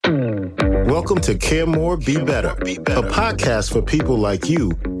Welcome to Care More, Be Better, a podcast for people like you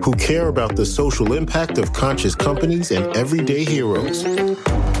who care about the social impact of conscious companies and everyday heroes.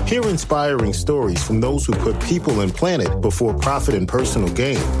 Hear inspiring stories from those who put people and planet before profit and personal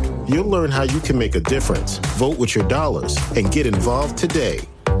gain. You'll learn how you can make a difference, vote with your dollars, and get involved today.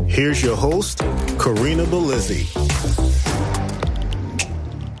 Here's your host, Karina Belizzi.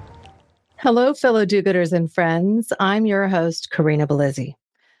 Hello, fellow do-gooders and friends. I'm your host, Karina Belizzi.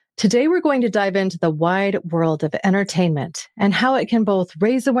 Today, we're going to dive into the wide world of entertainment and how it can both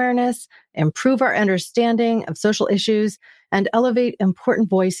raise awareness, improve our understanding of social issues, and elevate important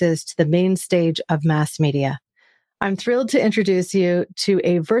voices to the main stage of mass media. I'm thrilled to introduce you to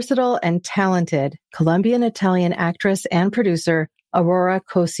a versatile and talented Colombian-Italian actress and producer, Aurora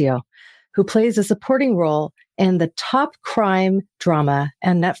Cossio, who plays a supporting role in the top crime drama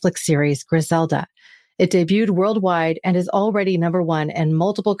and Netflix series Griselda. It debuted worldwide and is already #1 in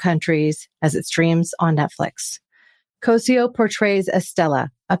multiple countries as it streams on Netflix. Cossio portrays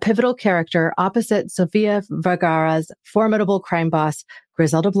Estella, a pivotal character opposite Sofia Vergara's formidable crime boss,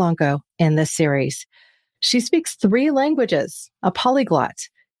 Griselda Blanco, in this series. She speaks 3 languages, a polyglot,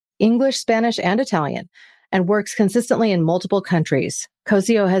 English, Spanish, and Italian, and works consistently in multiple countries.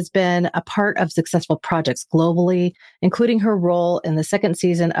 Cossio has been a part of successful projects globally, including her role in the 2nd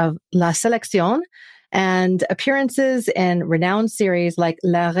season of La Selección and appearances in renowned series like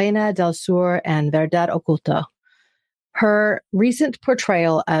La Reina del Sur and Verdad Oculta. Her recent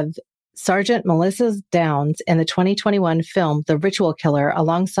portrayal of Sergeant Melissa Downs in the 2021 film The Ritual Killer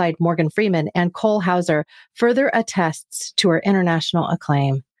alongside Morgan Freeman and Cole Hauser further attests to her international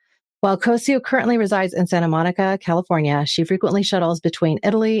acclaim. While Cossio currently resides in Santa Monica, California, she frequently shuttles between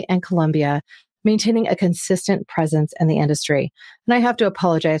Italy and Colombia, maintaining a consistent presence in the industry. And I have to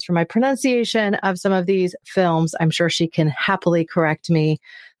apologize for my pronunciation of some of these films. I'm sure she can happily correct me.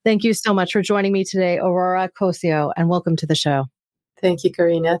 Thank you so much for joining me today, Aurora Cossio, and welcome to the show. Thank you,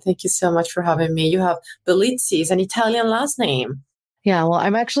 Karina. Thank you so much for having me. You have Belizzi, an Italian last name. Yeah, well,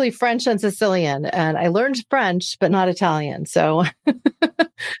 I'm actually French and Sicilian, and I learned French, but not Italian. So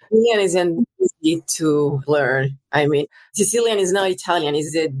Sicilian isn't easy to learn. I mean, Sicilian is not Italian,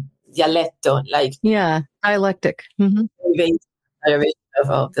 it's a dialetto, like dialectic. Mm-hmm. Derivation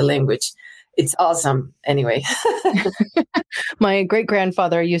of the language. It's awesome. Anyway. My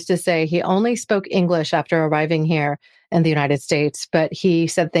great-grandfather used to say he only spoke English after arriving here in the United States, but he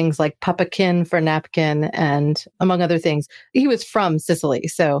said things like papakin for napkin and among other things. He was from Sicily,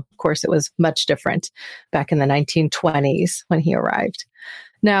 so of course it was much different back in the 1920s when he arrived.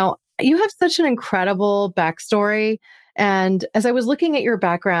 Now, you have such an incredible backstory. And as I was looking at your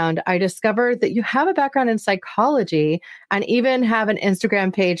background, I discovered that you have a background in psychology and even have an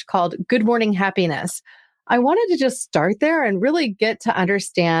Instagram page called Good Morning Happiness. I wanted to just start there and really get to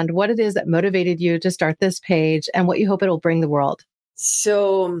understand what it is that motivated you to start this page and what you hope it'll bring the world.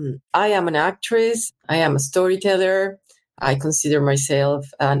 So I am an actress. I am a storyteller. I consider myself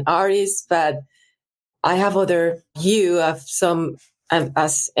an artist, but I have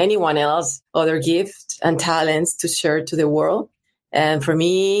as anyone else, other gifts and talents to share to the world. And for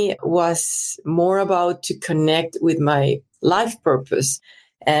me, it was more about to connect with my life purpose.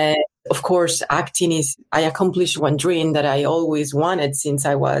 And of course, I accomplished one dream that I always wanted since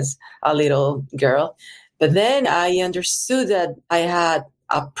I was a little girl. But then I understood that I had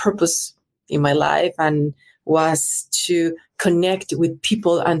a purpose in my life and was to connect with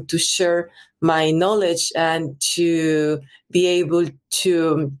people and to share my knowledge and to be able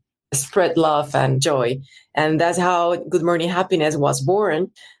to spread love and joy. And that's how Good Morning Happiness was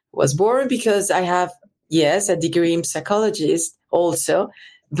born. Because I have, a degree in psychology also,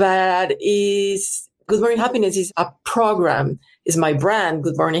 but Good Morning Happiness is a program, is my brand,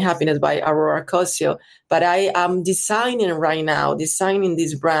 Good Morning Happiness by Aurora Cossio. But I am designing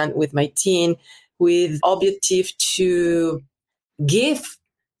this brand with my team with objective to give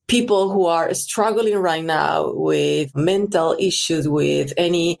people who are struggling right now with mental issues, with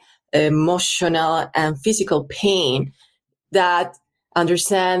any emotional and physical pain, that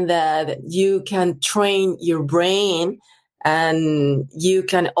understand that you can train your brain and you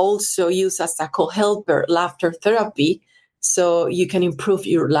can also use as a co-helper laughter therapy so you can improve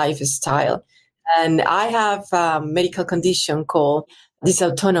your lifestyle. And I have a medical condition called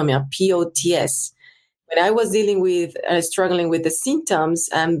dysautonomia, POTS. When I was struggling with the symptoms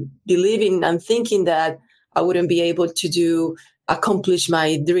and believing and thinking that I wouldn't be able to accomplish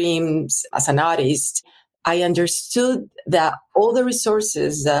my dreams as an artist, I understood that all the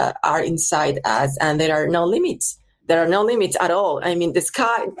resources that are inside us, and there are no limits. There are no limits at all. I mean, the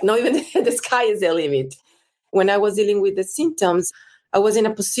sky, not even the sky is the limit. When I was dealing with the symptoms, I was in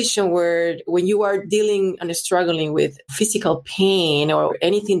a position where when you are dealing and struggling with physical pain or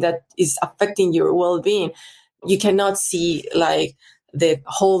anything that is affecting your well-being, you cannot see like the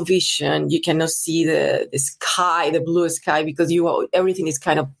whole vision. You cannot see the sky, the blue sky, because everything is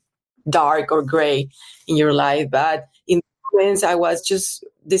kind of dark or gray in your life. But in moments, I was just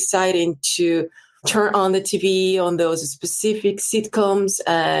deciding to turn on the TV on those specific sitcoms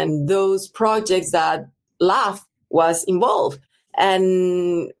and those projects that laugh was involved,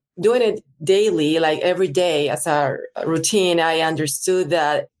 and doing it daily, like every day as a routine. I understood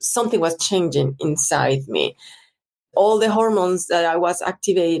that something was changing inside me. All the hormones that I was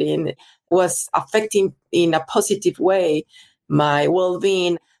activating was affecting in a positive way my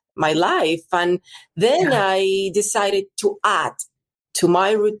well-being, my life. And then I decided to add to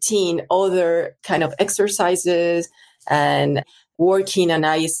my routine other kind of exercises and working. And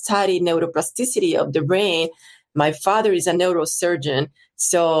I studied neuroplasticity of the brain. My father is a neurosurgeon,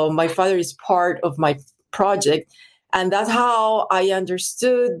 so my father is part of my project. And that's how I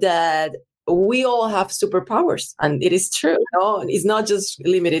understood that we all have superpowers. And it is true. No? It's not just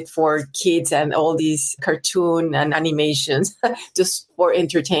limited for kids and all these cartoon and animations just for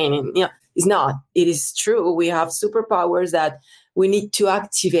entertaining. It's not. It is true. We have superpowers that we need to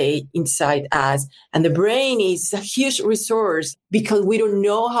activate inside us. And the brain is a huge resource because we don't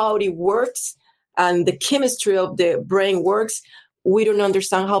know how it works and the chemistry of the brain works. We don't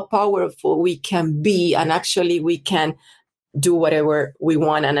understand how powerful we can be. And actually, we can do whatever we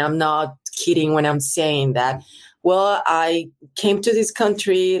want. And I'm not kidding when I'm saying that. Well, I came to this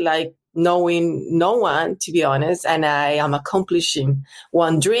country like knowing no one, to be honest, and I am accomplishing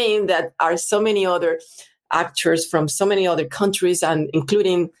one dream that are so many other actors from so many other countries, and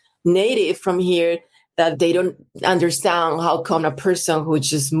including native from here, that they don't understand how come a person who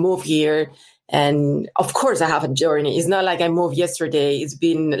just moved here. And of course, I have a journey. It's not like I moved yesterday. It's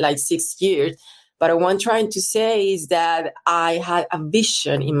been like 6 years. But what I'm trying to say is that I had a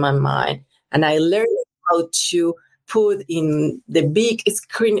vision in my mind, and I learned how to put in the big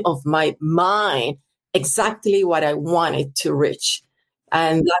screen of my mind exactly what I wanted to reach.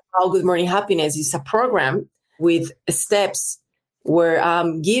 And that's how Good Morning Happiness is a program with steps where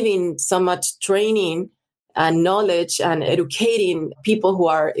I'm giving so much training and knowledge and educating people who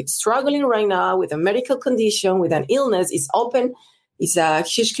are struggling right now with a medical condition, with an illness. It's open. It's a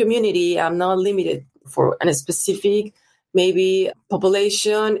huge community. I'm not limited for a specific, maybe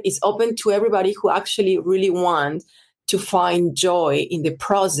population. It's open to everybody who actually really wants to find joy in the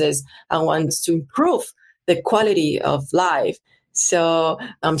process and wants to improve the quality of life. So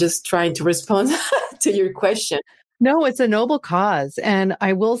I'm just trying to respond to your question. No, it's a noble cause. And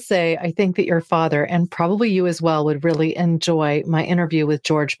I will say, I think that your father, and probably you as well, would really enjoy my interview with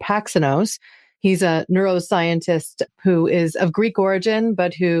George Paxinos. He's a neuroscientist who is of Greek origin,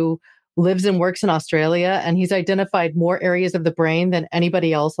 but who lives and works in Australia. And he's identified more areas of the brain than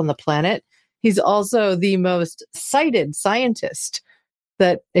anybody else on the planet. He's also the most cited scientist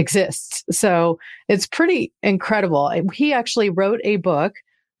that exists. So it's pretty incredible. He actually wrote a book,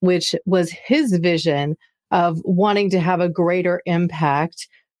 which was his vision of wanting to have a greater impact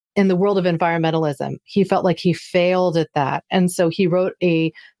in the world of environmentalism. He felt like he failed at that. And so he wrote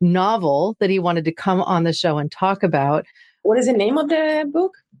a novel that he wanted to come on the show and talk about. What is the name of the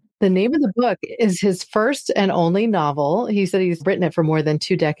book? The name of the book is his first and only novel. He said he's written it for more than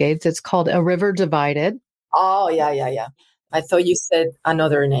 2 decades. It's called A River Divided. Oh, yeah. I thought you said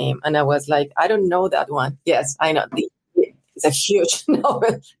another name. And I was like, I don't know that one. Yes, I know. It's a huge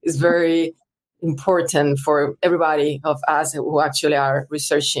novel. It's very important for everybody of us who actually are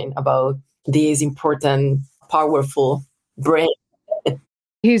researching about this important, powerful brain.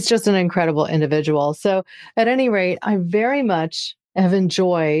 He's just an incredible individual. So at any rate, I very much have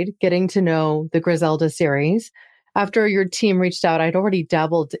enjoyed getting to know the Griselda series. After your team reached out, I'd already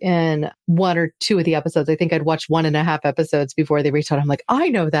dabbled in 1 or 2 of the episodes. I think I'd watched 1.5 episodes before they reached out. I'm like, I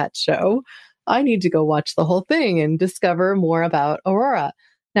know that show. I need to go watch the whole thing and discover more about Aurora.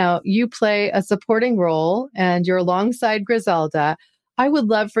 Now, you play a supporting role and you're alongside Griselda. I would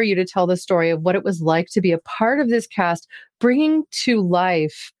love for you to tell the story of what it was like to be a part of this cast, bringing to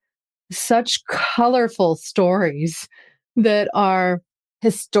life such colorful stories that are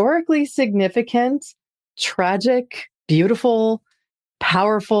historically significant, tragic, beautiful,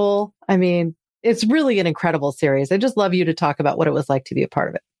 powerful. I mean, it's really an incredible series. I just love you to talk about what it was like to be a part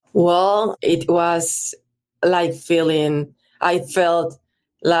of it. Well, it was like I felt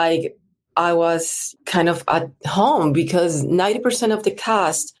like I was kind of at home because 90% of the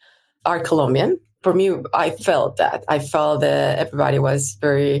cast are Colombian. For me, I felt that. I felt that everybody was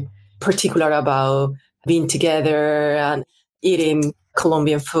very particular about being together and eating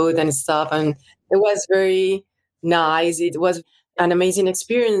Colombian food and stuff. And it was very nice. It was an amazing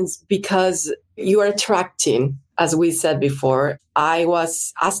experience because you are attracting, as we said before. I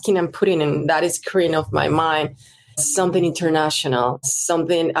was asking and putting in that screen of my mind something international,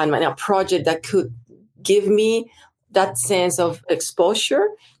 something and a project that could give me that sense of exposure.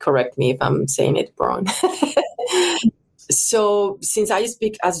 Correct me if I'm saying it wrong. So since I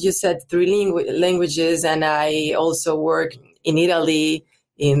speak, as you said, three languages, and I also work in Italy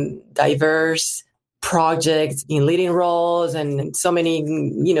in diverse projects, in leading roles, and so many,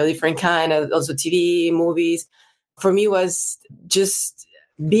 different kind of also TV, movies. For me, was just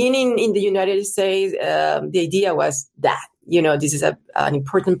being in the United States. The idea was that, this is an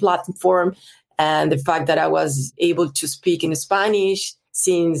important platform. And the fact that I was able to speak in Spanish,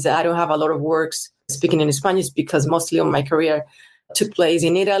 since I don't have a lot of works speaking in Spanish because mostly of my career took place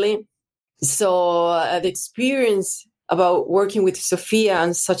in Italy. So the experience about working with Sofia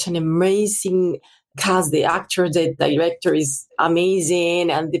and such an amazing cast, the actor, the director is amazing,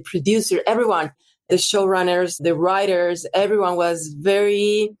 and the producer, everyone, the showrunners, the writers, everyone was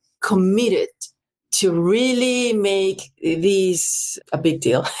very committed to really make this a big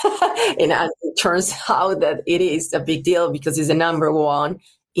deal. And it turns out that it is a big deal because it's the number one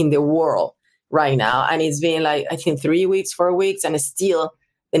in the world right now. And it's been like, I think 3 weeks, 4 weeks, and it's still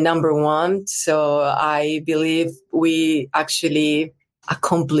the number one. So I believe we actually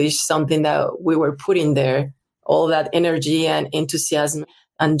accomplished something that we were putting there, all that energy and enthusiasm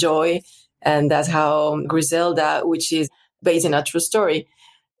and joy. And that's how Griselda, which is based on a true story.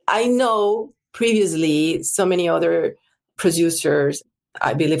 I know previously so many other producers,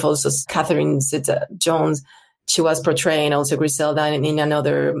 I believe also Catherine Zeta-Jones, she was portraying also Griselda in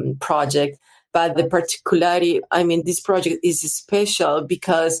another project. But the particularity, this project is special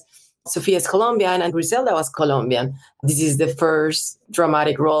because Sofia is Colombian and Griselda was Colombian. This is the first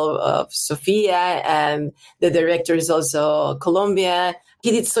dramatic role of Sofia, and the director is also Colombian.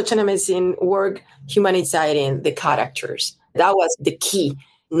 He did such an amazing work humanizing the characters. That was the key,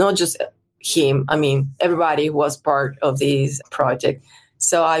 not just him. Everybody was part of this project.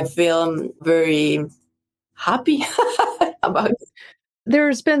 So I feel very happy about it.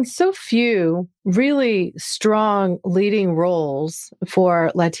 There's been so few really strong leading roles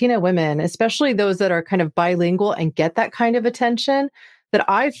for Latina women, especially those that are kind of bilingual and get that kind of attention, that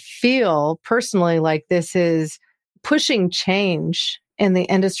I feel personally like this is pushing change in the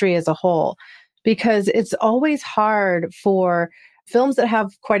industry as a whole, because it's always hard for films that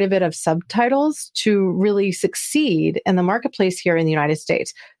have quite a bit of subtitles to really succeed in the marketplace here in the United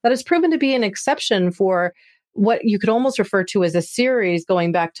States. That has proven to be an exception for what you could almost refer to as a series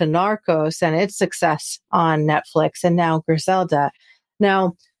going back to Narcos and its success on Netflix, and now Griselda.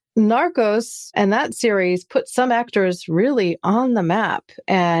 Now, Narcos and that series put some actors really on the map.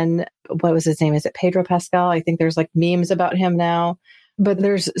 And what was his name? Is it Pedro Pascal? I think there's like memes about him now. But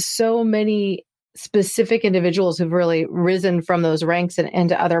there's so many specific individuals who've really risen from those ranks and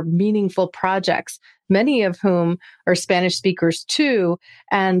into other meaningful projects, many of whom are Spanish speakers too,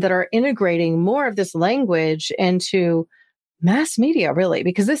 and that are integrating more of this language into mass media, really,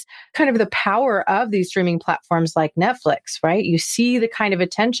 because this kind of the power of these streaming platforms like Netflix, right? You see the kind of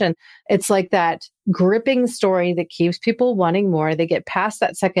attention. It's like that gripping story that keeps people wanting more. They get past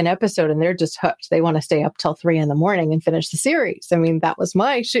that second episode and they're just hooked. They want to stay up till 3 a.m. and finish the series. That was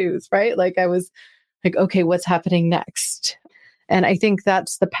my shoes, right? Like I was like, okay, what's happening next? And I think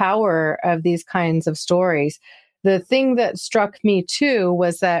that's the power of these kinds of stories. The thing that struck me too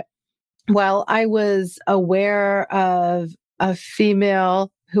was that while I was aware of a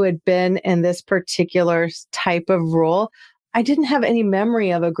female who had been in this particular type of role, I didn't have any memory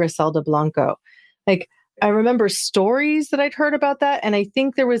of a Griselda Blanco. Like I remember stories that I'd heard about that. And I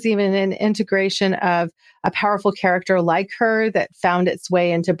think there was even an integration of a powerful character like her that found its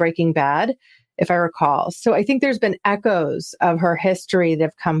way into Breaking Bad, if I recall. So I think there's been echoes of her history that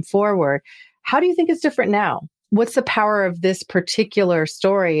have come forward. How do you think it's different now? What's the power of this particular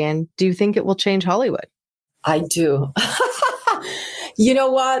story? And do you think it will change Hollywood? I do. You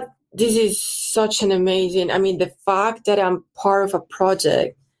know what? This is such an amazing, the fact that I'm part of a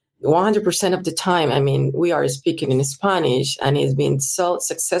project 100% of the time, we are speaking in Spanish and it's been so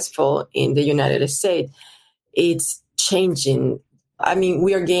successful in the United States. It's changing.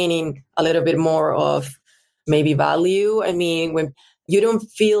 We are gaining a little bit more of maybe value. When you don't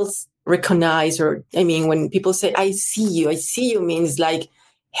feel recognized or, when people say, I see you means like,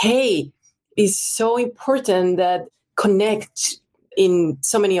 hey, it's so important that connect in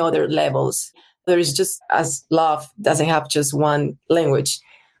so many other levels. There is just as love doesn't have just one language.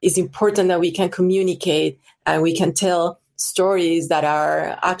 It's important that we can communicate and we can tell stories that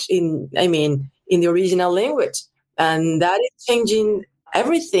are actually in the original language. And that is changing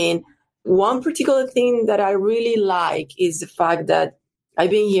everything. One particular thing that I really like is the fact that I've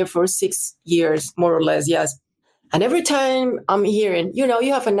been here for 6 years, more or less, yes. And every time I'm hearing, you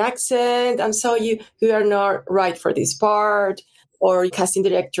have an accent, and so you are not right for this part, or casting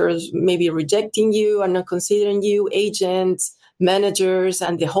directors maybe rejecting you and not considering you, agents, managers,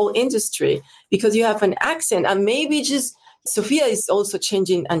 and the whole industry because you have an accent. And maybe just Sophia is also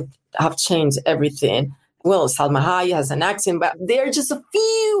changing and have changed everything. Well, Salma Hayek has an accent, but there are just a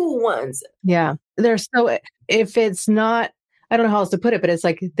few ones. Yeah. If it's not, I don't know how else to put it, but it's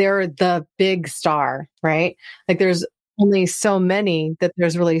like they're the big star, right? Like there's only so many that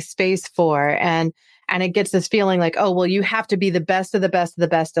there's really space for. And it gets this feeling like, oh, well, you have to be the best of the best of the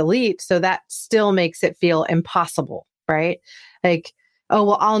best elite. So that still makes it feel impossible, right? Like, oh,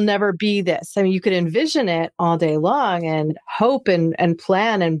 well, I'll never be this. I mean, you could envision it all day long and hope and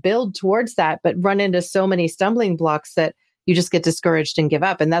plan and build towards that, but run into so many stumbling blocks that you just get discouraged and give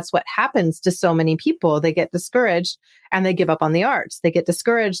up. And that's what happens to so many people. They get discouraged and they give up on the arts. They get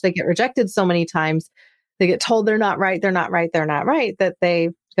discouraged. They get rejected so many times. They get told they're not right, that they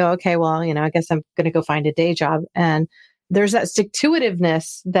go, okay, well, I guess I'm going to go find a day job. And there's that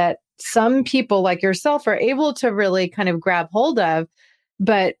stick-to-itiveness that some people like yourself are able to really kind of grab hold of,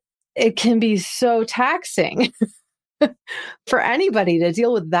 but it can be so taxing for anybody to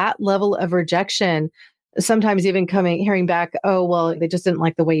deal with that level of rejection. Sometimes even hearing back, oh, well, they just didn't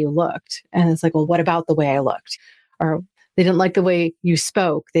like the way you looked. And it's like, well, what about the way I looked? Or they didn't like the way you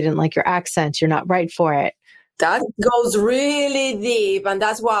spoke. They didn't like your accent. You're not right for it. That goes really deep. And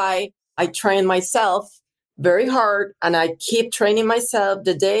that's why I train myself very hard. And I keep training myself.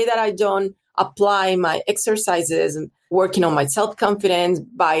 The day that I don't apply my exercises, working on my self-confidence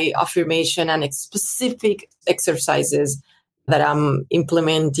by affirmation and specific exercises that I'm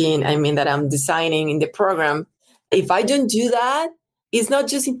implementing, that I'm designing in the program. If I don't do that, it's not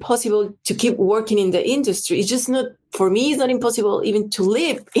just impossible to keep working in the industry. It's just not, for me, it's not impossible even to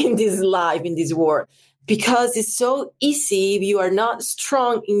live in this life, in this world, because it's so easy if you are not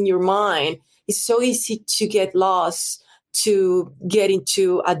strong in your mind. It's so easy to get lost, to get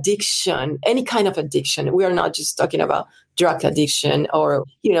into addiction, any kind of addiction. We are not just talking about drug addiction or,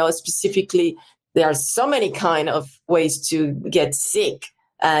 specifically, there are so many kind of ways to get sick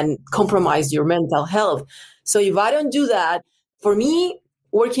and compromise your mental health. So if I don't do that, for me,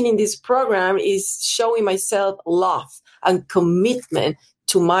 working in this program is showing myself love and commitment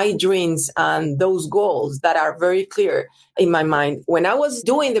to my dreams and those goals that are very clear in my mind. When I was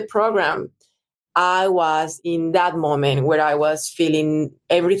doing the program, I was in that moment where I was feeling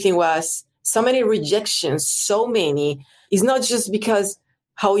everything was so many rejections, so many. It's not just because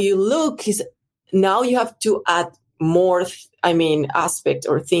how you look is now you have to add more, aspect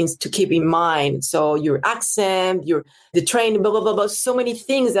or things to keep in mind. So your accent, the training, blah, blah, blah, blah, so many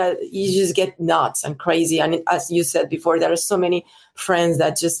things that you just get nuts and crazy. And as you said before, there are so many friends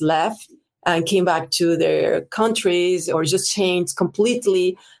that just left and came back to their countries or just changed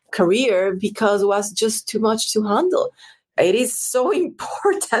completely career because it was just too much to handle. It is so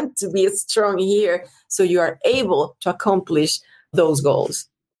important to be strong here so you are able to accomplish those goals.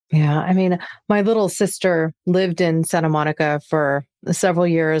 Yeah. My little sister lived in Santa Monica for several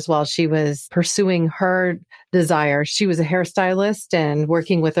years while she was pursuing her desire. She was a hairstylist and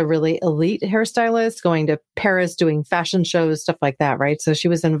working with a really elite hairstylist, going to Paris, doing fashion shows, stuff like that, right? So she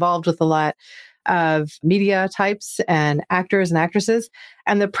was involved with a lot of media types and actors and actresses.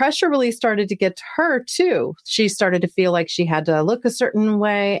 And the pressure really started to get to her too. She started to feel like she had to look a certain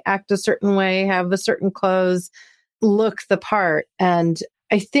way, act a certain way, have a certain clothes, look the part. And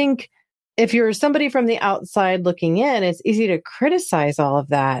I think if you're somebody from the outside looking in, it's easy to criticize all of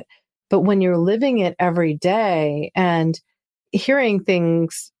that. But when you're living it every day and hearing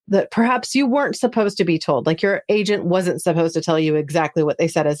things that perhaps you weren't supposed to be told, like your agent wasn't supposed to tell you exactly what they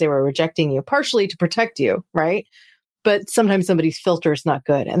said as they were rejecting you, partially to protect you, right? But sometimes somebody's filter is not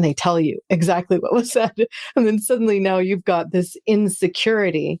good and they tell you exactly what was said. And then suddenly now you've got this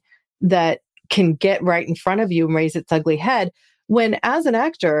insecurity that can get right in front of you and raise its ugly head. When as an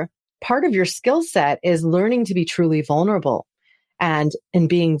actor, part of your skill set is learning to be truly vulnerable. And in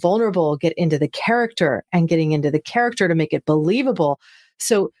being vulnerable, get into the character and getting into the character to make it believable.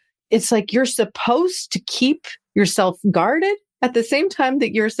 So it's like you're supposed to keep yourself guarded at the same time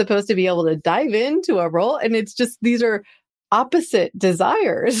that you're supposed to be able to dive into a role. And it's just, these are opposite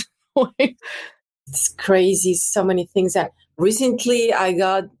desires. It's crazy. So many things that recently I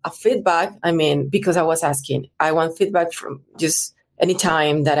got a feedback. Because I was asking, I want feedback from just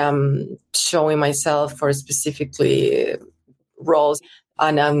anytime that I'm showing myself for specifically roles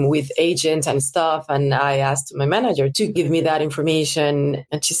and I'm with agents and stuff, and I asked my manager to give me that information,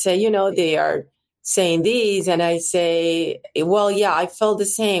 and she said, they are saying this, and I say, well, yeah, I felt the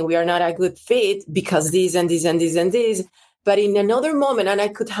same. We are not a good fit because this and this and this and this. But in another moment, and I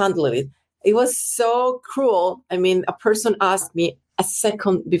could handle it. It was so cruel. I mean, a person asked me a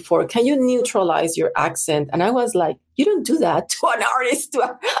second before, can you neutralize your accent? And I was like, you don't do that to an artist,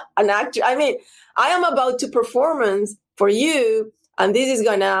 to an actor. I mean, I am about to performance for you, and this is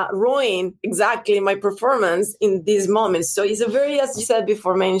going to ruin exactly my performance in this moment. So it's a very, as you said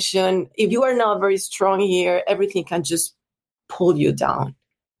before, mentioned, if you are not very strong here, everything can just pull you down.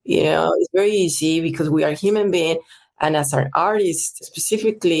 It's very easy because we are human beings. And as an artist,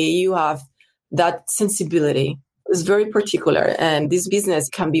 specifically, you have that sensibility. It's very particular. And this business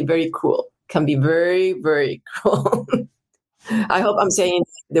can be very cruel, can be very, very cruel. I hope I'm saying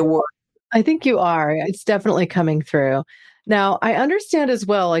the word. I think you are. It's definitely coming through. Now, I understand as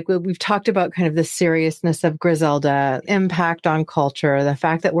well, like we've talked about kind of the seriousness of Griselda, impact on culture, the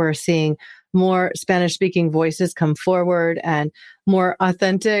fact that we're seeing more Spanish-speaking voices come forward and more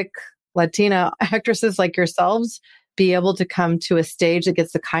authentic Latina actresses like yourselves be able to come to a stage that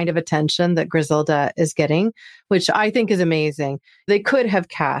gets the kind of attention that Griselda is getting, which I think is amazing. They could have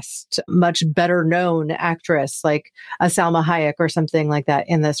cast much better known actress like a Salma Hayek or something like that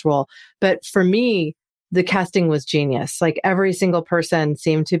in this role. But for me, the casting was genius. Like every single person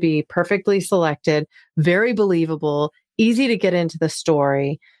seemed to be perfectly selected, very believable, easy to get into the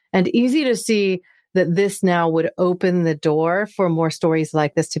story, and easy to see that this now would open the door for more stories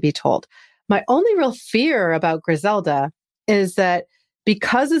like this to be told. My only real fear about Griselda is that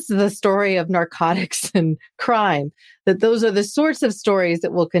because it's the story of narcotics and crime, that those are the sorts of stories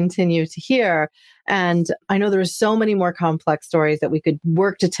that we'll continue to hear. And I know there's so many more complex stories that we could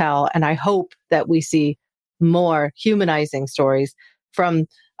work to tell. And I hope that we see more humanizing stories from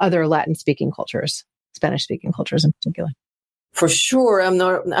other Latin-speaking cultures, Spanish-speaking cultures in particular. For sure, I'm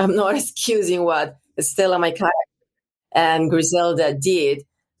not excusing what Stella, my character, and Griselda did.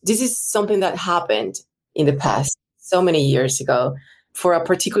 This is something that happened in the past, so many years ago, for a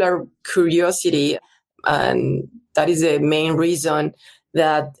particular curiosity. And that is the main reason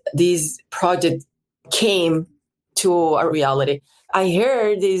that this project came to a reality. I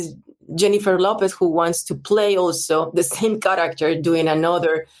heard this Jennifer Lopez, who wants to play also the same character doing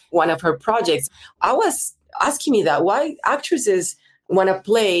another one of her projects. I was asking me that, why actresses want to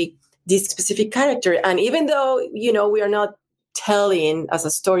play this specific character? And even though, we are not telling as a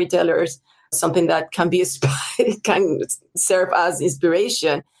storytellers something that can be it can serve as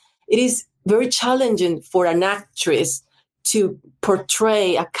inspiration, it is very challenging for an actress to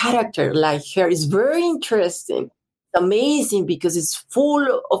portray a character like her. It's very interesting, amazing, because it's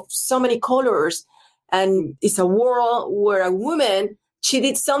full of so many colors, and it's a world where a woman, she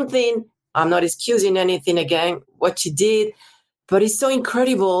did something. I'm not excusing anything again, what she did, but it's so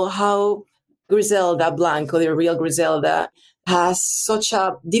incredible how Griselda Blanco, the real Griselda, has such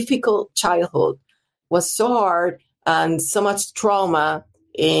a difficult childhood, was so hard, and so much trauma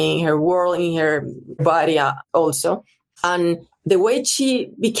in her world, in her body also. And the way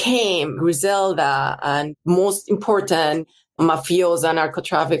she became Griselda, and most important, mafiosa,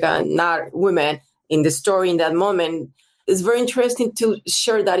 narco-trafficker, not women in the story in that moment, is very interesting to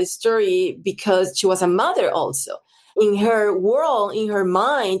share that story because she was a mother also. In her world, in her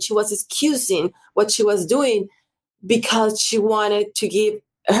mind, she was excusing what she was doing because she wanted to give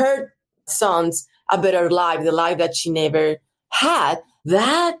her sons a better life, the life that she never had.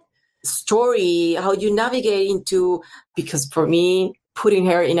 That story, how you navigate into, because for me, putting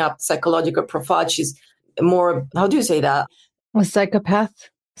her in a psychological profile, she's more, how do you say that? A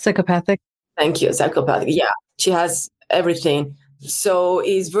psychopathic. Thank you, psychopathic. Yeah, she has everything. So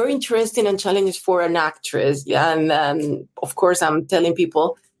it's very interesting and challenging for an actress. Yeah, and of course, I'm telling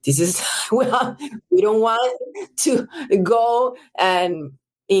people, this is, well, we don't want to go and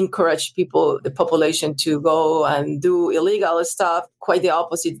encourage people, the population, to go and do illegal stuff. Quite the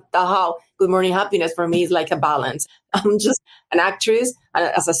opposite. How Good Morning Happiness for me is like a balance. I'm just an actress, and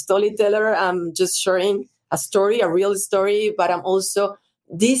as a storyteller, I'm just sharing a story, a real story, but I'm also,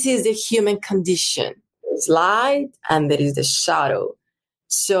 this is the human condition. There's light and there is the shadow.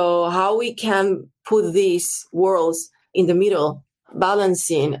 So how we can put these worlds in the middle,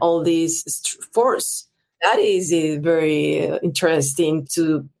 balancing all these force, that is very interesting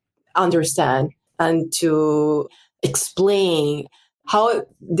to understand and to explain how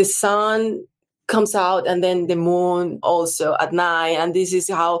the sun comes out and then the moon also at night. And this is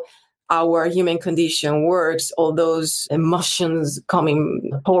how our human condition works, all those emotions coming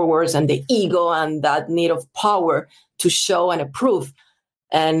forwards and the ego and that need of power to show and approve.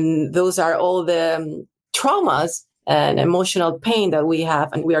 And those are all the traumas and emotional pain that we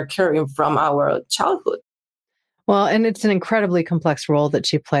have and we are carrying from our childhood. Well, and it's an incredibly complex role that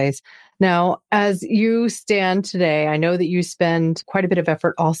she plays. Now, as you stand today, I know that you spend quite a bit of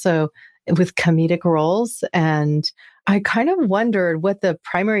effort also with comedic roles. And I kind of wondered what the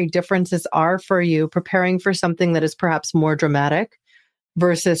primary differences are for you preparing for something that is perhaps more dramatic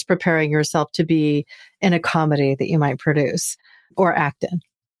versus preparing yourself to be in a comedy that you might produce or act in.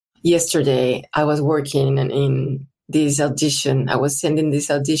 Yesterday, I was working in this audition. I was sending this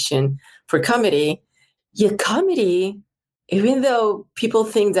audition for comedy. Yeah, comedy, even though people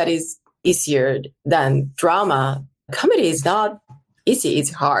think that is easier than drama, comedy is not easy.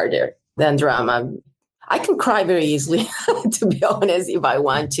 It's harder than drama. I can cry very easily, to be honest, if I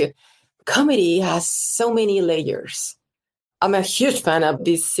want to. Comedy has so many layers. I'm a huge fan of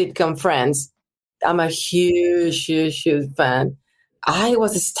these sitcom Friends. I'm a huge fan. I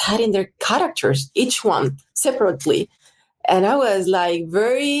was studying their characters, each one separately. And I was like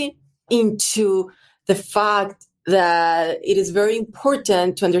very into the fact that it is very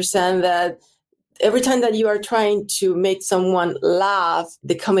important to understand that every time that you are trying to make someone laugh,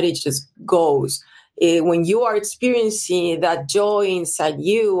 the comedy just goes. When you are experiencing that joy inside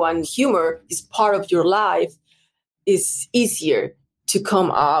you and humor is part of your life, it's easier to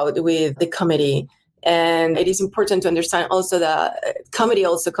come out with the comedy. And it is important to understand also that comedy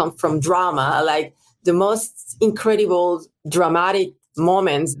also comes from drama, like the most incredible dramatic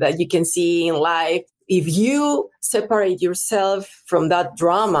moments that you can see in life. If you separate yourself from that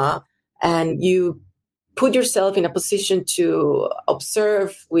drama and you put yourself in a position to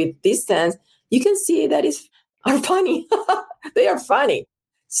observe with distance, you can see that are funny. They are funny.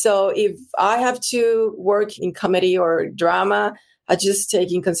 So if I have to work in comedy or drama, I just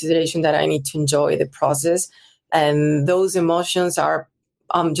take in consideration that I need to enjoy the process. And those emotions are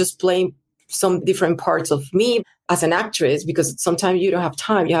just playing some different parts of me as an actress, because sometimes you don't have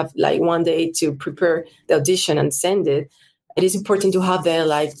time. You have like one day to prepare the audition and send it. It is important to have them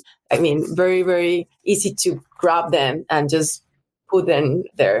very, very easy to grab them and just put them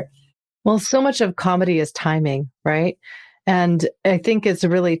there. Well, so much of comedy is timing, right? And I think it's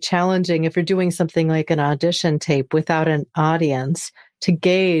really challenging if you're doing something like an audition tape without an audience to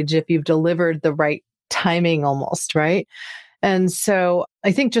gauge if you've delivered the right timing almost, right? And so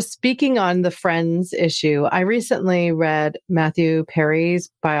I think just speaking on the Friends issue, I recently read Matthew Perry's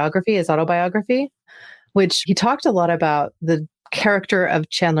biography, his autobiography, which he talked a lot about the character of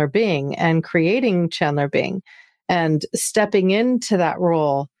Chandler Bing and creating Chandler Bing and stepping into that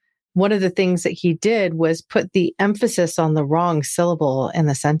role. One of the things that he did was put the emphasis on the wrong syllable in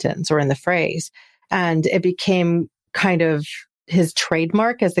the sentence or in the phrase. And it became kind of his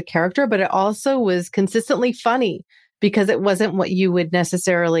trademark as the character, but it also was consistently funny because it wasn't what you would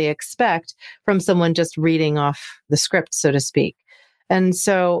necessarily expect from someone just reading off the script, so to speak. And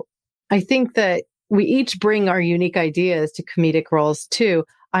so I think that we each bring our unique ideas to comedic roles too.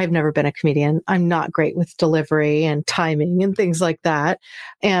 I've never been a comedian. I'm not great with delivery and timing and things like that.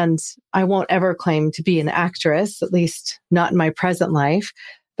 And I won't ever claim to be an actress, at least not in my present life.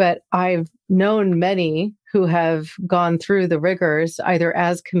 But I've known many who have gone through the rigors, either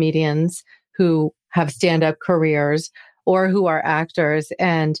as comedians who have stand-up careers or who are actors.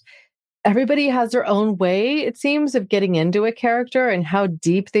 And everybody has their own way, it seems, of getting into a character and how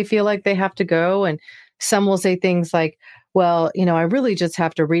deep they feel like they have to go. And some will say things like, well, I really just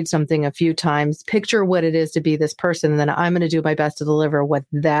have to read something a few times, picture what it is to be this person, and then I'm going to do my best to deliver what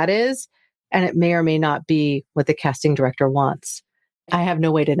that is. And it may or may not be what the casting director wants. I have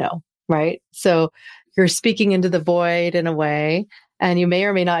no way to know, right? So you're speaking into the void in a way, and you may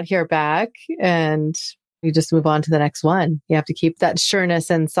or may not hear back, and you just move on to the next one. You have to keep that sureness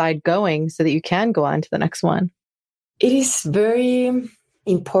inside going so that you can go on to the next one. It is very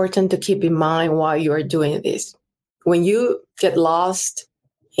important to keep in mind why you are doing this. When you get lost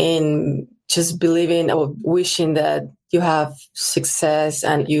in just believing or wishing that you have success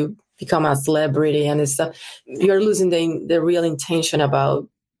and you become a celebrity and stuff, you're losing the real intention about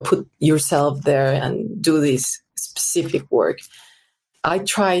put yourself there and do this specific work. I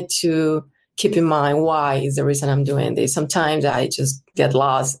try to keep in mind why is the reason I'm doing this. Sometimes I just get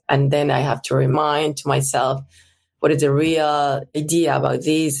lost and then I have to remind to myself, what is the real idea about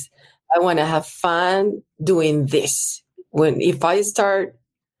this? I want to have fun doing this. If I start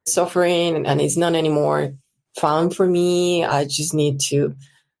suffering and it's not anymore fun for me, I just need to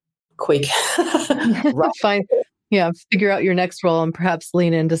quick. find Yeah, figure out your next role and perhaps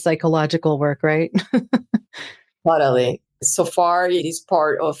lean into psychological work, right? Totally. So far, it is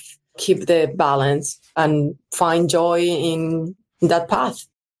part of keep the balance and find joy in that path.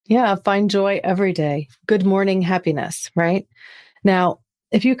 Yeah, find joy every day. Good morning happiness, right? Now,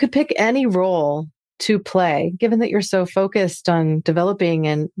 if you could pick any role to play, given that you're so focused on developing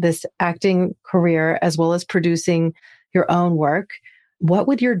in this acting career as well as producing your own work, what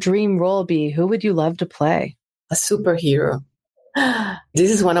would your dream role be? Who would you love to play? A superhero.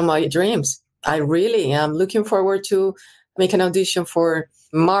 This is one of my dreams. I really am looking forward to make an audition for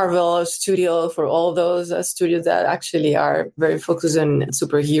Marvel Studio, for all those studios that actually are very focused on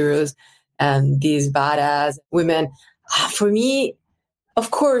superheroes and these badass women. For me,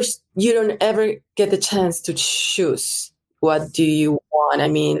 of course, you don't ever get the chance to choose what do you want. I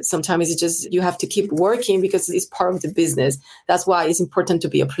mean, sometimes it's just you have to keep working because it's part of the business. That's why it's important to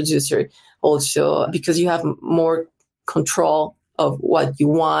be a producer also, because you have more control of what you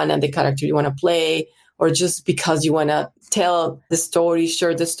want and the character you want to play, or just because you want to tell the story,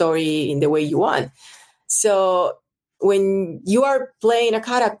 share the story in the way you want. So when you are playing a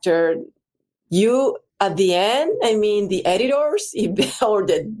character, you, at the end, I mean, the editors or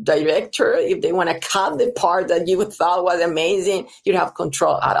the director, if they want to cut the part that you thought was amazing, you don't have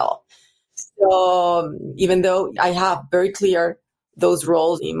control at all. So even though I have very clear those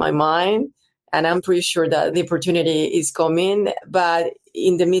roles in my mind, and I'm pretty sure that the opportunity is coming, but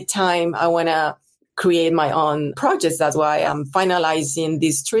in the meantime, I want to create my own projects. That's why I'm finalizing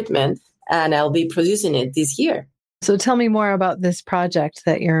this treatment and I'll be producing it this year. So tell me more about this project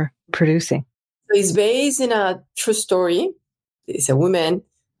that you're producing. It's based in a true story. It's a woman.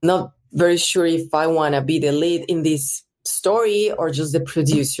 Not very sure if I want to be the lead in this story or just the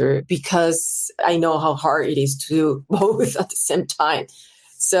producer, because I know how hard it is to do both at the same time.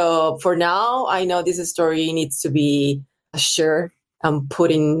 So for now, I know this story needs to be shared and put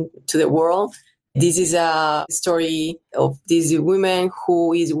into the world. This is a story of this woman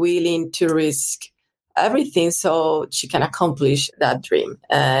who is willing to risk everything so she can accomplish that dream.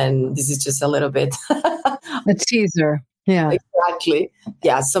 And this is just a little bit a teaser. Yeah, exactly.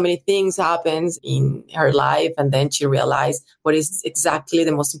 Yeah, so many things happens in her life, and then she realized what is exactly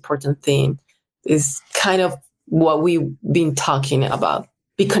the most important thing is kind of what we've been talking about.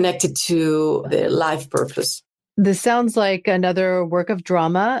 Be connected to the life purpose. This sounds like another work of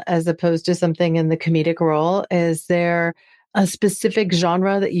drama as opposed to something in the comedic role. Is there a specific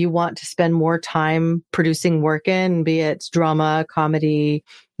genre that you want to spend more time producing work in, be it drama, comedy,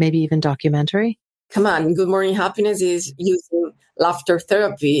 maybe even documentary? Come on, Good Morning Happiness is using laughter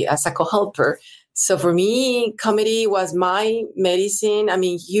therapy as a co-helper. So for me, comedy was my medicine. I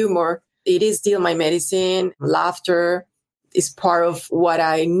mean, humor, it is still my medicine. Laughter is part of what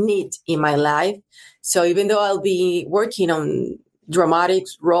I need in my life. So even though I'll be working on dramatic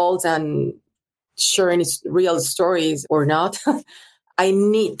roles and sharing real stories or not, I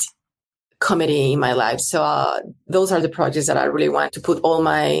need comedy in my life. So those are the projects that I really want to put all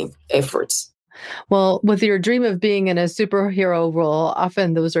my efforts. Well, with your dream of being in a superhero role,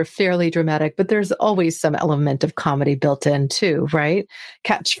 often those are fairly dramatic, but there's always some element of comedy built in too, right?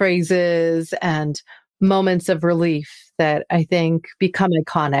 Catchphrases and moments of relief that I think become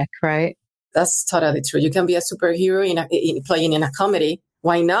iconic, right? That's totally true. You can be a superhero in playing in a comedy.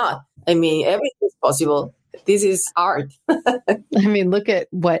 Why not? I mean, everything's possible. This is art. I mean, look at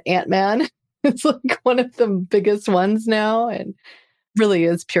what Ant-Man. It's like one of the biggest ones now, and really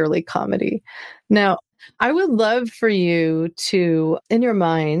is purely comedy. Now, I would love for you to, in your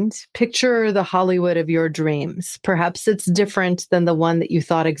mind, picture the Hollywood of your dreams. Perhaps it's different than the one that you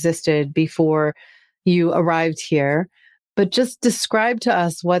thought existed before you arrived here, but just describe to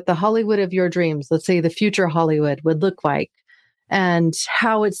us what the Hollywood of your dreams, let's say the future Hollywood, would look like and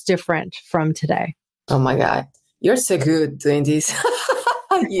how it's different from today. Oh my God. You're so good doing this.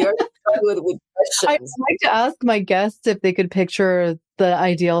 You're so good with questions. I like to ask my guests if they could picture the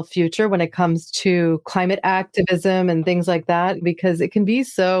ideal future when it comes to climate activism and things like that, because it can be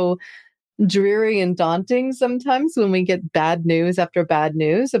so dreary and daunting sometimes when we get bad news after bad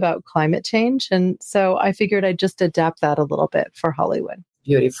news about climate change. And so I figured I'd just adapt that a little bit for Hollywood.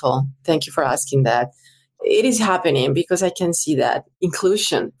 Beautiful. Thank you for asking that. It is happening because I can see that.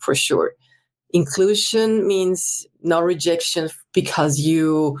 Inclusion, for sure. Inclusion means no rejection because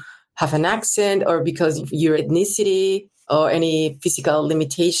you have an accent or because of your ethnicity or any physical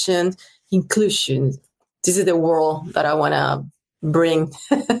limitation. Inclusion. This is the world that I want to bring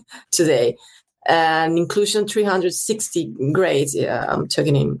today. And inclusion 360 grades. Yeah, I'm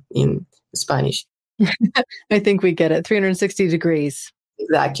talking in Spanish. I think we get it. 360 degrees.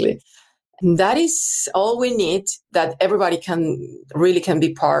 Exactly. That is all we need, that everybody can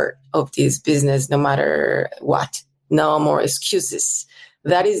be part of this business no matter what. No more excuses.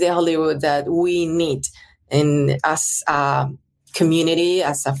 That is the Hollywood that we need. And as a community,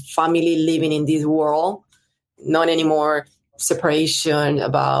 as a family living in this world, not anymore separation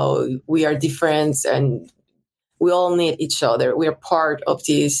about we are different and we all need each other. We are part of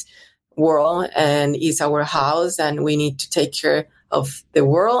this world and it's our house and we need to take care of the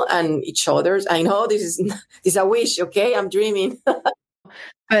world and each other's. I know this is a wish, okay? I'm dreaming.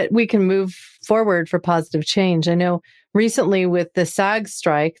 But we can move forward for positive change. I know recently with the SAG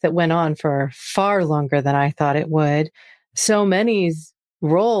strike that went on for far longer than I thought it would, so many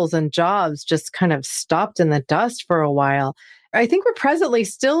roles and jobs just kind of stopped in the dust for a while. I think we're presently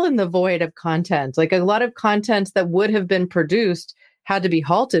still in the void of content. Like a lot of content that would have been produced had to be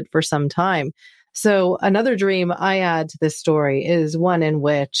halted for some time. So another dream I add to this story is one in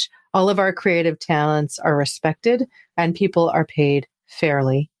which all of our creative talents are respected and people are paid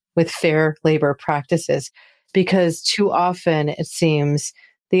fairly with fair labor practices. Because too often it seems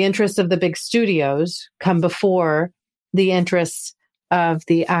the interests of the big studios come before the interests of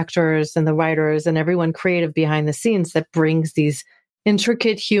the actors and the writers and everyone creative behind the scenes that brings these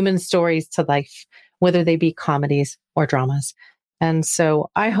intricate human stories to life, whether they be comedies or dramas. And so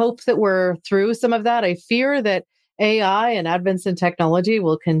I hope that we're through some of that. I fear that AI and advance in technology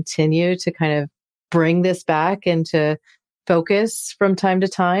will continue to kind of bring this back into focus from time to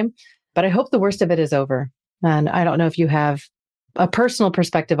time. But I hope the worst of it is over. And I don't know if you have a personal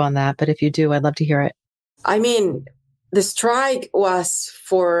perspective on that, but if you do, I'd love to hear it. I mean, the strike was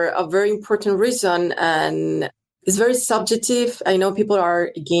for a very important reason and it's very subjective. I know people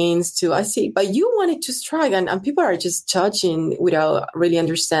are against to, I see, but you wanted to strike and people are just judging without really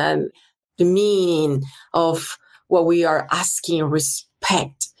understand the meaning of what we are asking,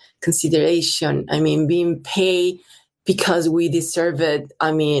 respect, consideration. I mean, being paid because we deserve it.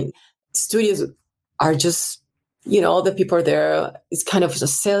 I mean, studios are just, the people there, it's kind of a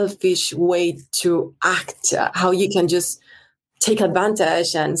selfish way to act, how you can just take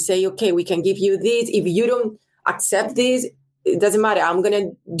advantage and say, okay, we can give you this. If you don't accept this, it doesn't matter. I'm going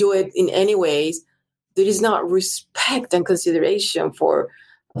to do it in any ways. There is not respect and consideration for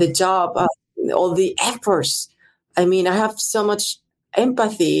the job, all the efforts. I mean, I have so much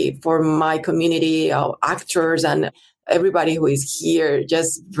empathy for my community of actors and everybody who is here,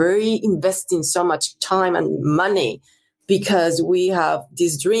 just very investing so much time and money because we have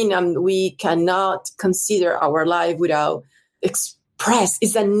this dream and we cannot consider our life without express.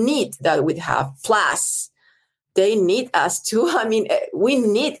 It's a need that we have. Plus, they need us too. I mean, we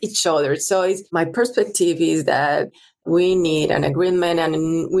need each other. So my perspective is that we need an agreement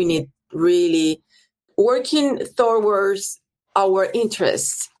and we need really working towards our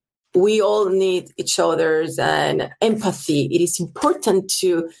interests. We all need each other's and empathy. It is important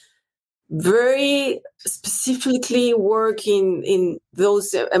to very specifically work in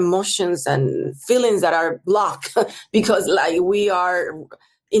those emotions and feelings that are blocked because like we are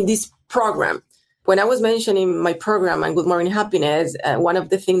in this program. When I was mentioning my program and Good Morning Happiness, one of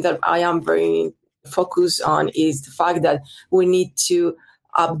the things that I am very focused on is the fact that we need to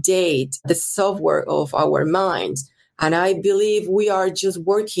update the software of our minds. And I believe we are just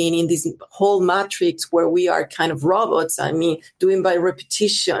working in this whole matrix where we are kind of robots. I mean, doing by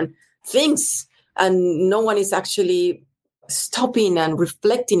repetition things. And no one is actually stopping and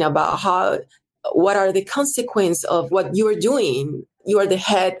reflecting about what are the consequences of what you are doing. You are the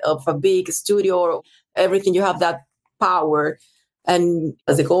head of a big studio or everything. You have that power. And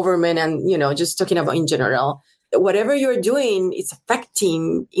as a government and, just talking about in general, whatever you're doing, it's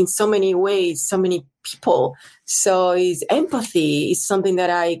affecting in so many ways, so many people. So it's empathy is something that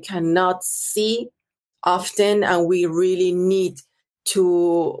I cannot see often. And we really need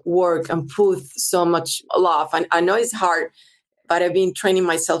to work and put so much love. And I know it's hard, but I've been training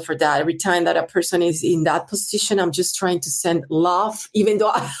myself for that. Every time that a person is in that position, I'm just trying to send love, even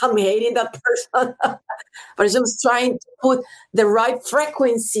though I'm hating that person. But I'm just trying to put the right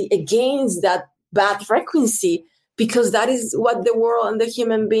frequency against that bad frequency, because that is what the world and the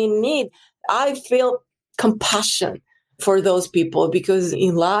human being need. I feel compassion for those people because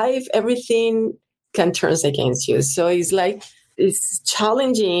in life, everything can turn against you. So it's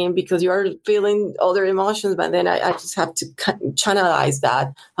challenging because you are feeling other emotions, but then I just have to channelize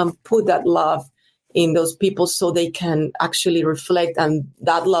that and put that love in those people so they can actually reflect and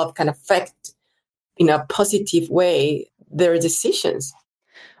that love can affect in a positive way their decisions.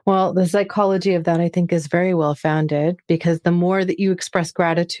 Well, the psychology of that, I think, is very well founded because the more that you express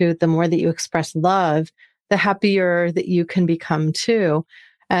gratitude, the more that you express love, the happier that you can become too.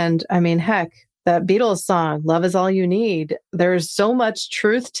 And I mean, heck, that Beatles song, Love Is All You Need, there's so much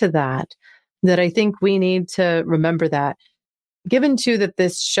truth to that that I think we need to remember that. Given too that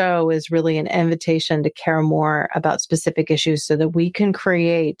this show is really an invitation to care more about specific issues so that we can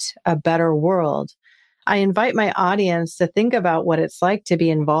create a better world, I invite my audience to think about what it's like to be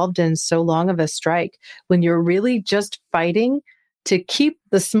involved in so long of a strike when you're really just fighting to keep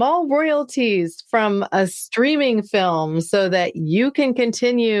the small royalties from a streaming film so that you can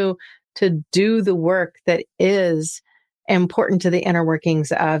continue to do the work that is important to the inner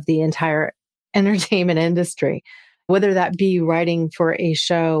workings of the entire entertainment industry, whether that be writing for a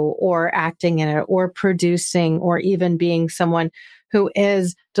show or acting in it or producing or even being someone who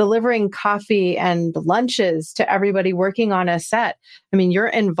is delivering coffee and lunches to everybody working on a set. I mean, you're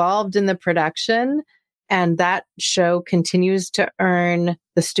involved in the production and that show continues to earn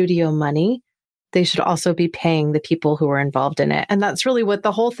the studio money. They should also be paying the people who are involved in it. And that's really what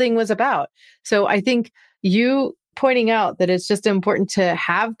the whole thing was about. So I think you pointing out that it's just important to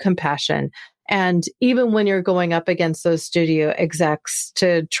have compassion. And even when you're going up against those studio execs,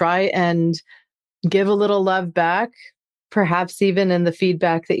 to try and give a little love back, perhaps even in the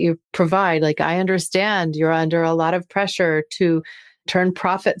feedback that you provide. Like, I understand you're under a lot of pressure to turn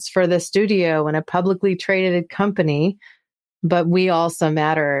profits for the studio and a publicly traded company, but we also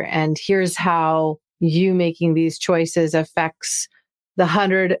matter. And here's how you making these choices affects the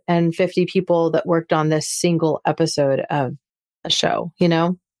 150 people that worked on this single episode of a show, you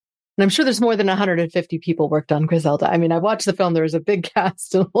know? And I'm sure there's more than 150 people worked on Griselda. I mean, I watched the film. There was a big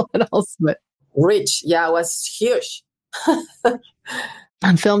cast and what else, but Rich. Yeah, it was huge.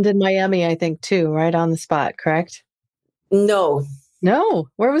 and filmed in Miami, I think, too, right on the spot, correct? No,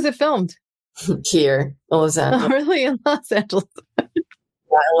 Where was it filmed? here, Los Angeles. Oh, really? In Los Angeles?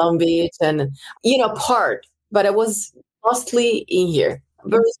 Long Beach and, part, but it was mostly in here, a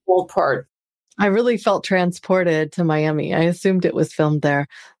very small part. I really felt transported to Miami. I assumed it was filmed there.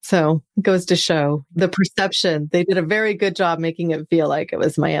 So it goes to show the perception. They did a very good job making it feel like it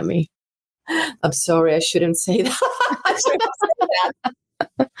was Miami. I'm sorry, I shouldn't say that. I shouldn't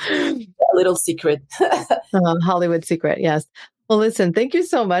say that. A little secret. Hollywood secret, yes. Well, listen, thank you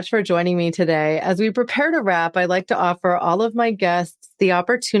so much for joining me today. As we prepare to wrap, I'd like to offer all of my guests the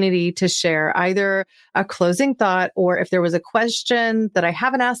opportunity to share either a closing thought or if there was a question that I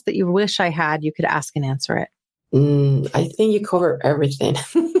haven't asked that you wish I had, you could ask and answer it. I think you covered everything.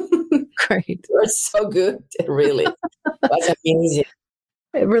 Great. You're so good. Really. That's amazing.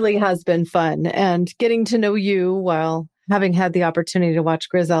 It really has been fun. And getting to know you while having had the opportunity to watch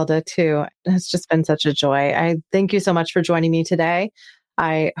Griselda too, has just been such a joy. I thank you so much for joining me today.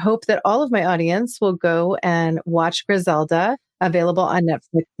 I hope that all of my audience will go and watch Griselda, available on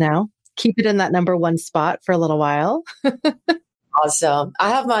Netflix now. Keep it in that number one spot for a little while. Awesome. I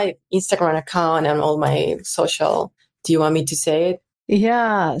have my Instagram account and all my social. Do you want me to say it?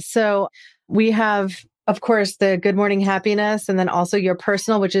 Yeah. So we have, of course, the Good Morning Happiness, and then also your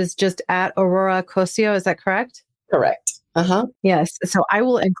personal, which is just at Aurora Cossio. Is that correct? Correct. Uh-huh. Yes. So I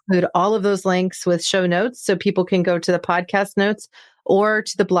will include all of those links with show notes so people can go to the podcast notes or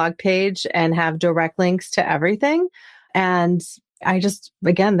to the blog page and have direct links to everything. And I just,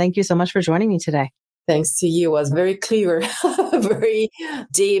 again, thank you so much for joining me today. Thanks to you. It was very clear, very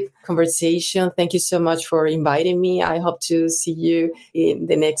deep conversation. Thank you so much for inviting me. I hope to see you in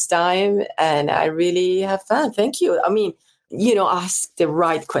the next time. And I really have fun. Thank you. I mean, ask the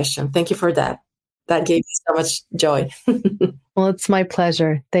right question. Thank you for that. That gave me so much joy. Well, it's my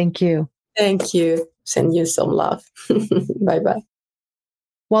pleasure. Thank you. Thank you. Send you some love. Bye-bye.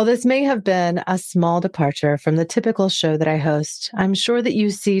 While this may have been a small departure from the typical show that I host, I'm sure that you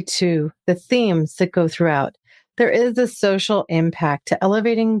see too the themes that go throughout. There is a social impact to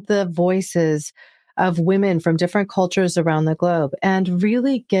elevating the voices of women from different cultures around the globe and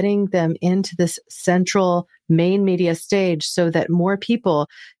really getting them into this central main media stage so that more people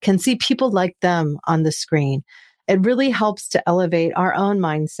can see people like them on the screen. It really helps to elevate our own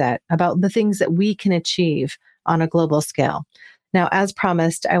mindset about the things that we can achieve on a global scale. Now, as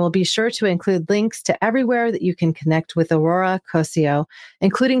promised, I will be sure to include links to everywhere that you can connect with Aurora Cossio,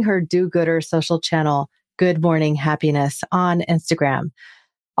 including her do-gooder social channel, Good Morning Happiness, on Instagram.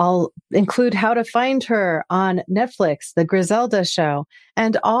 I'll include how to find her on Netflix, The Griselda Show,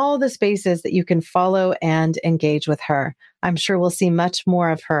 and all the spaces that you can follow and engage with her. I'm sure we'll see much more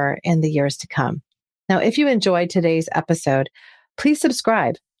of her in the years to come. Now, if you enjoyed today's episode, please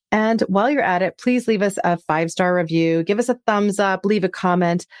subscribe. And while you're at it, please leave us a 5-star review, give us a thumbs up, leave a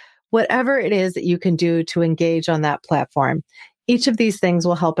comment, whatever it is that you can do to engage on that platform. Each of these things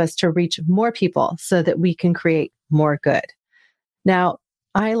will help us to reach more people so that we can create more good. Now,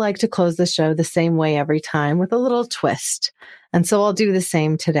 I like to close the show the same way every time with a little twist. And so I'll do the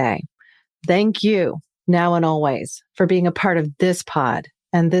same today. Thank you, now and always, for being a part of this pod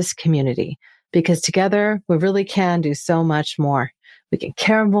and this community, because together we really can do so much more. We can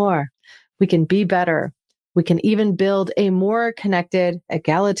care more. We can be better. We can even build a more connected,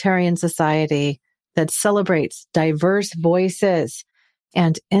 egalitarian society that celebrates diverse voices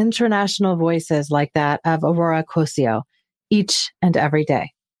and international voices like that of Aurora Cossio each and every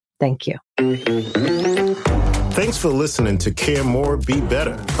day. Thank you. Thanks for listening to Care More, Be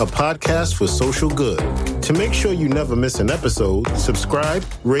Better, a podcast for social good. To make sure you never miss an episode, subscribe,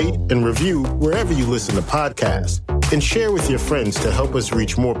 rate, and review wherever you listen to podcasts, and share with your friends to help us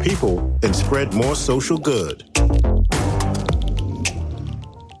reach more people and spread more social good.